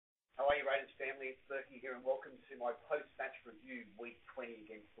James family, it's Berkey here and welcome to my post-match review, week 20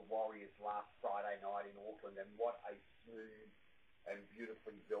 against the Warriors last Friday night in Auckland, and what a smooth and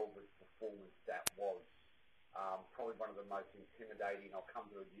beautifully velvet performance that was. Probably one of the most intimidating, I'll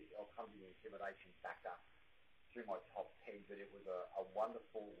come to the intimidation factor through my top 10, but it was a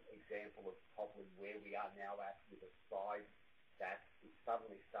wonderful example of probably where we are now at with a side that you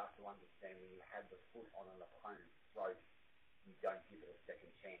suddenly start to understand when you have the foot on an opponent's throat, you don't give it a second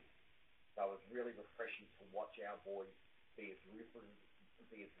chance. So it was really refreshing to watch our boys be as ruthless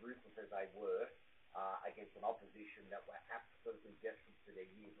as they were against an opposition that were absolutely desperate for their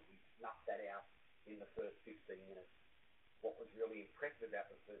year, but we snuffed that out in the first 15 minutes. What was really impressive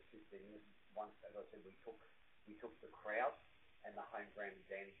about the first 15 minutes, once, as I said, we took the crowd and the home ground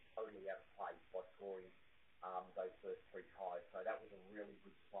advantage totally out of play by scoring those first three tries. So that was a really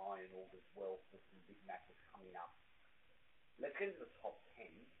good sign and augurs well for some big matches coming up. Let's get into the top 10.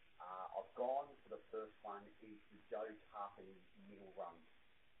 I've gone for the first one is the Joe Tarpany middle runs.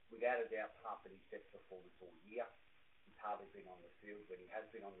 Without a doubt, Tarpany's best performance all year. He's hardly been on the field. When he has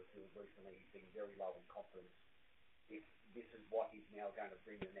been on the field recently, he's been very low in confidence. If this is what he's now going to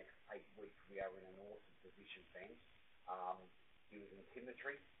bring the next 8 weeks, we are in an awesome position, fans. He was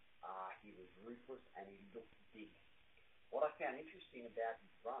intimidatory, he was ruthless, and he looked big. What I found interesting about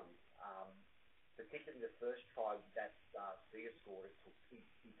his runs, particularly the first try that Sia scored,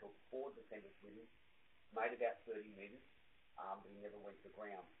 he took 4 defenders with him, made about 30 metres, but he never went to the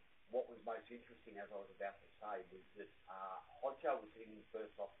ground. What was most interesting, as I was about to say, was that Hodjo was hitting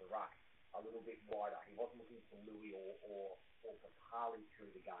first off the ruck a little bit wider. He wasn't looking for Louis or Papali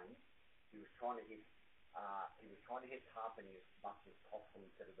through the game. He was trying to hit Tarpany as much as possible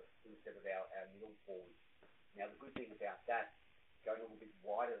instead of our middle forwards. Now the good thing about that, going a little bit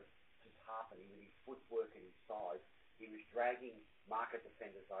wider to Tarpany with his footwork and his size, he was dragging market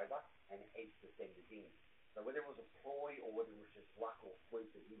defenders over and edge defenders in. So whether it was a ploy or whether it was just luck or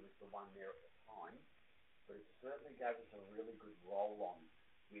fluke that he was the one there at the time, but it certainly gave us a really good roll-on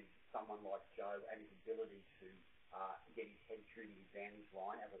with someone like Joe and his ability to get his head through the advantage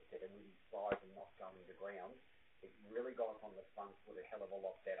line, as I said, and with his size and not going to ground, it really got us on the front foot a hell of a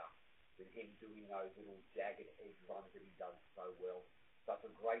lot better with him doing those little jagged edge runs that he does so well. So it's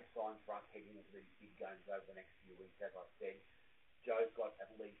a great sign for us heading into these big games over the next few weeks. As I said, Joe's got at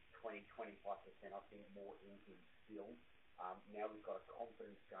least 20-25%, I think, more in him still. Now we've got a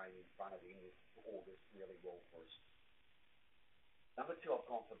confidence game in front of him. This augurs really well for us. Number 2, I've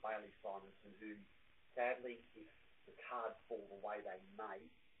gone for Bailey Simonsson, who sadly, if the cards fall the way they may,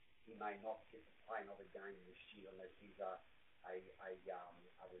 he may not get to play another game this year unless he's a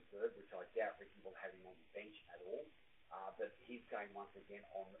reserve, which I doubt Ricky will have him on the bench at all. But his game once again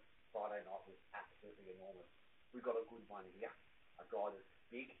on Friday night was absolutely enormous. We've got a good one here, a guy that's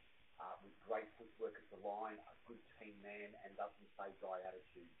big, with great footwork at the line, a good team man, and doesn't say die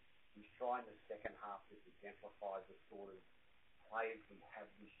attitude. His try in the second half just exemplifies the sort of players we have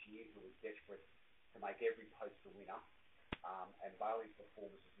this year who are desperate to make every post a winner. And Bailey's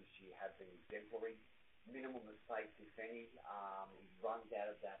performances this year have been exemplary. Minimal mistakes, if any. His runs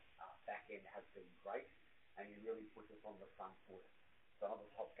out of that back end have been great, and he really puts us on the front foot. So another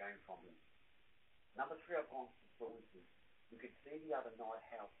top game from him. Number 3, I've gone for Fluency. You could see the other night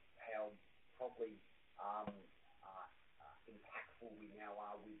how probably impactful we now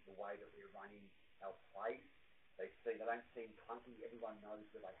are with the way that we're running our plays. They don't seem clunky. Everyone knows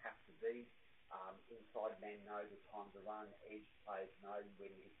where they have to be. Inside men know the time to run. Edge players know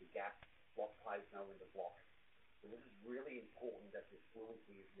when to hit the gap. Block players know when to block. So this is really important that this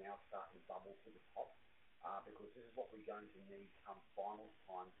fluency is now starting to bubble to the top because this is what we're going to need come finals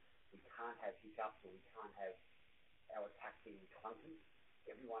time. We can't have hiccups or we can't have our attack being clunky.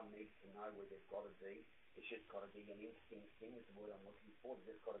 Everyone needs to know where they've got to be. It's just got to be an instinct thing is the word I'm looking for. It's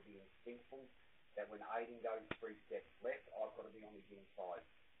just got to be instinctful that when Aiden goes 3 steps left, I've got to be on his inside.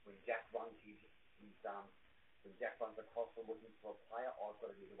 When Jack runs when Jack runs across and looking for a player, I've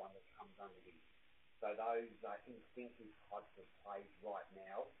got to be the one that comes under him. So those instinctive types of plays right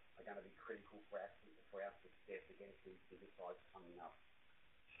now are going to be critical for our success against these bigger sides coming up.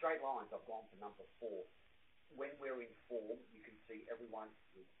 Straight lines, I've gone for number 4. When we're in form, you can see everyone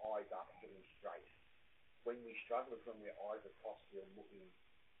with eyes up, heading straight. When we struggle is when we're eyes across field, looking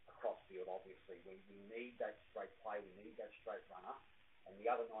across field, obviously. We need that straight play, we need that straight runner. And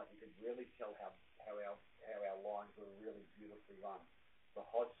the other night, you could really tell how our lines were really beautifully run. The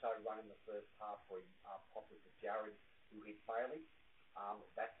Hodjo run in the first half where he popped it to Jared, who hit Bailey.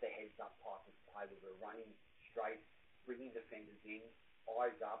 That's the heads-up type of play where we're running straight, bringing defenders in,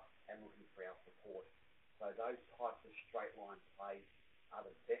 eyes up, and looking for our support. So those types of straight line plays are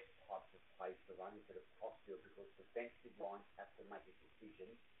the best types of bit of posture because defensive lines have to make a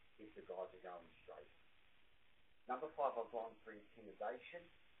decision if the guys are going straight. Number 5, I've gone for intimidation.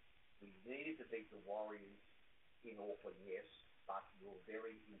 We needed to beat the Warriors in Auckland, yes, but we were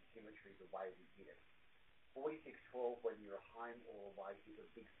very intimidatory the way we did it. 46-12, whether you're home or away, is a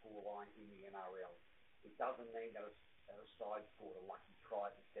big scoreline in the NRL. It doesn't mean that a side scored a lucky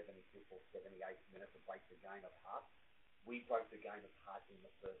try at the 75th or 78th minute to break the game apart. We broke the game apart in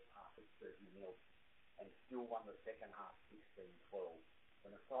the first half at 30-0 and still won the second half 16-12.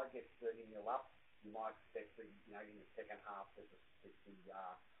 When a side gets 30-0 up, you might expect that, in the second half that the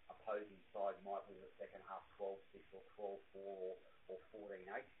opposing side might win the second half 12-6 or 12-4 or 14-8.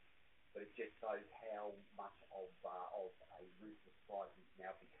 But it just shows how much of a ruthless side we've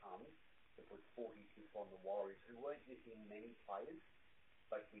now become to put 46 on the Warriors, who weren't missing many players,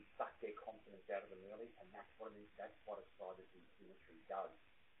 but we sucked their confidence out of them early, and that's what a side of intimidatory does.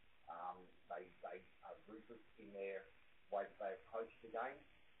 They are ruthless in their way that they approach the game,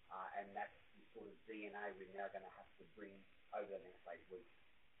 and that's the sort of DNA we're now going to have to bring over the next 8 weeks.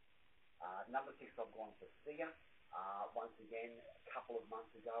 Number 6, I've gone for Sia. Once again, a couple of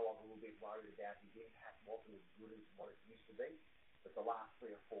months ago, I was a little bit worried about his impact wasn't as good as what it used to be. But the last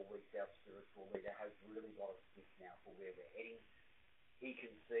 3 or 4 weeks, our spiritual leader has really got us fit now for where we're heading. He can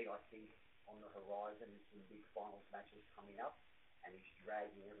see, I think, on the horizon some big finals matches coming up, and he's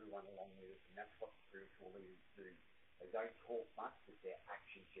dragging everyone along with us, and that's what spiritual leaders do. They don't talk much, but their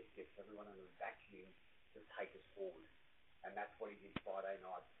action just gets everyone in a vacuum to take us forward. And that's what he did Friday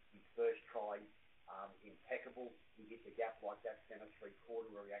night. His first try, impeccable. He hit the gap like that centre 3/4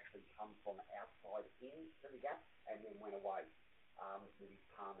 where he actually come from outside into the gap and then went away with his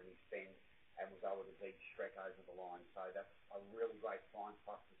palm and his bend and was able to beat Shrek over the line. So that's a really great sign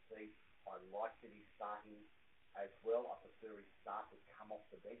for us to see. I like that he's starting as well. I prefer his start to come off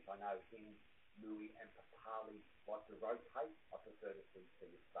the bench. I know him, Louis and Papali like to rotate. I prefer to see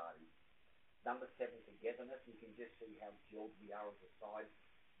Sia starting. Number 7, togetherness. You can just see how gelled we are as a side.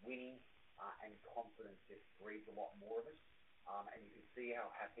 Winning and confidence just breeds a lot more of us. And you can see how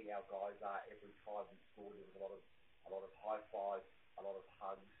happy our guys are every time we score. There was a lot of high fives, a lot of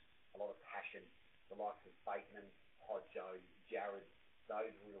hugs, a lot of passion. The likes of Bateman, Hodjo, Jared,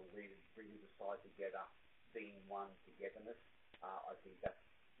 those real leaders bringing the side together, being one, togetherness. I think that's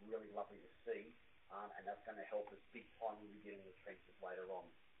really lovely to see, and that's going to help us big time when we get in the trenches later on.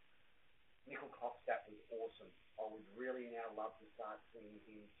 Nickel Kopstad was awesome. I would really now love to start seeing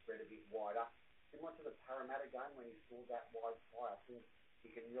him spread a bit wider. Similar to the Parramatta game when he scored that wide try, I think he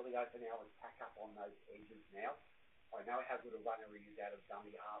can really open our attack up on those edges now. I know how good a runner he is out of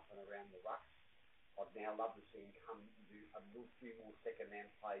dummy half and around the rucks. I'd now love to see him come and do a few more second-man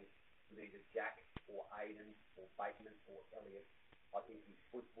plays with either Jack or Aiden or Bateman or Elliott. I think his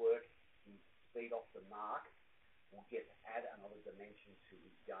footwork, his speed off the mark will add another dimension to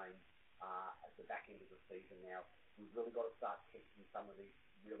his game at the back end of the season now. We've really got to start testing some of these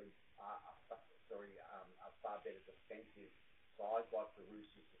really far better defensive sides like the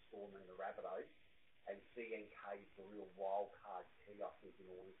Roosters, the Storm and the Rabbitohs, and CNK is the real wild card key, I think, in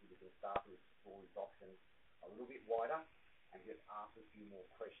order to start to explore his options a little bit wider and just ask a few more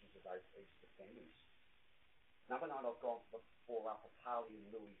questions of those each defenders. Number 9, I've gone for Papali and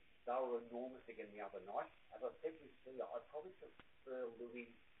Louis. They were enormous again the other night. As I said with Sia, I probably prefer Louis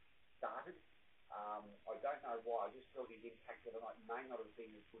started. I don't know why. I just felt his impact of the night may not have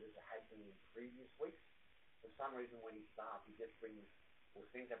been as good as it had been in previous weeks. For some reason, when he starts, he just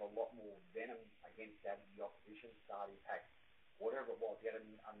seems to have a lot more venom against the opposition starting pack. Whatever it was, he had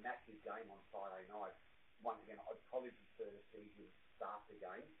a massive game on Friday night. Once again, I'd probably prefer to see him start the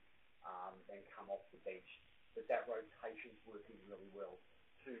game than come off the bench. But that rotation's working really well.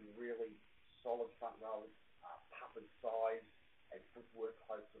 2 really solid front rowers, Papa's size and footwork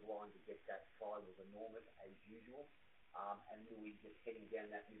close to the line to get that try was enormous as usual. And Louis just heading down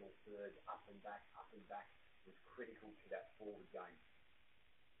that middle third, up and back, was critical to that forward game.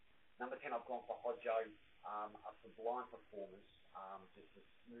 Number 10, I've gone for Hodjo. A sublime performance, just as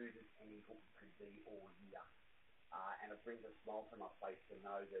smooth as any hook could be all year. And it brings a smile to my face to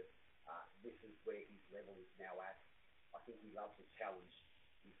know that this is where his level is now at. I think he loves a challenge.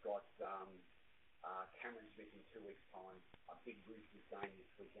 He's got Cameron Smith in 2 weeks' time, a big Roosters game this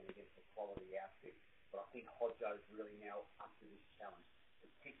weekend against a quality outfit. But I think Hodjo's really now up to this challenge,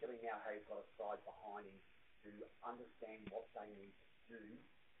 particularly now how he's got a side behind him to understand what they need to do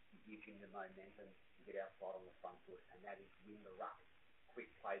to give him the momentum to get outside on the front foot, and that is win the ruck,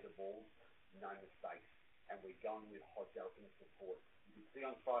 quick play the ball, no mistakes. And we're going with Hodjo in support. You can see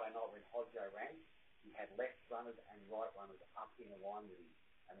on Friday night when Hodjo ran, he had left runners and right runners up in a line with him.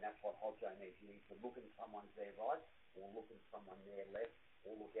 And that's what Hodjo needs. You need to look at someone's their right, or look at someone their left,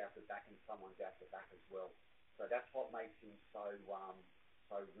 or look out the back and someone's out the back as well. So that's what makes him so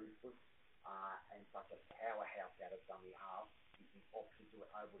ruthless and such a powerhouse out of dummy half. Is the options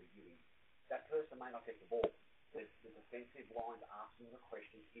are able to give him. That person may not get the ball. The defensive line's asking the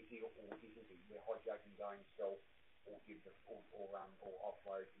question, is he or isn't he? Where Hodjo can go himself or give or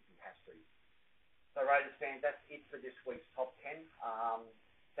offload if he has to. So Raiders fans, that's it for this week's top 10.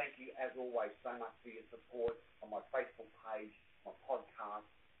 Thank you as always so much for your support on my Facebook page, my podcast,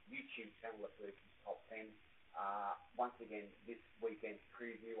 YouTube channel of Fergie's Top 10. Once again, this weekend's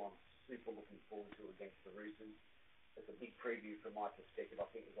preview I'm super looking forward to against the Roosters. It's a big preview from my perspective. I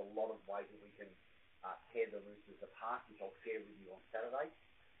think there's a lot of ways that we can tear the Roosters apart, which I'll share with you on Saturday.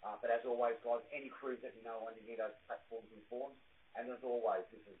 But as always, guys, any crews that you know on any of those platforms and forums. And as always,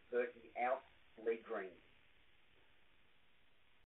 this is Berkey out, Lee Green.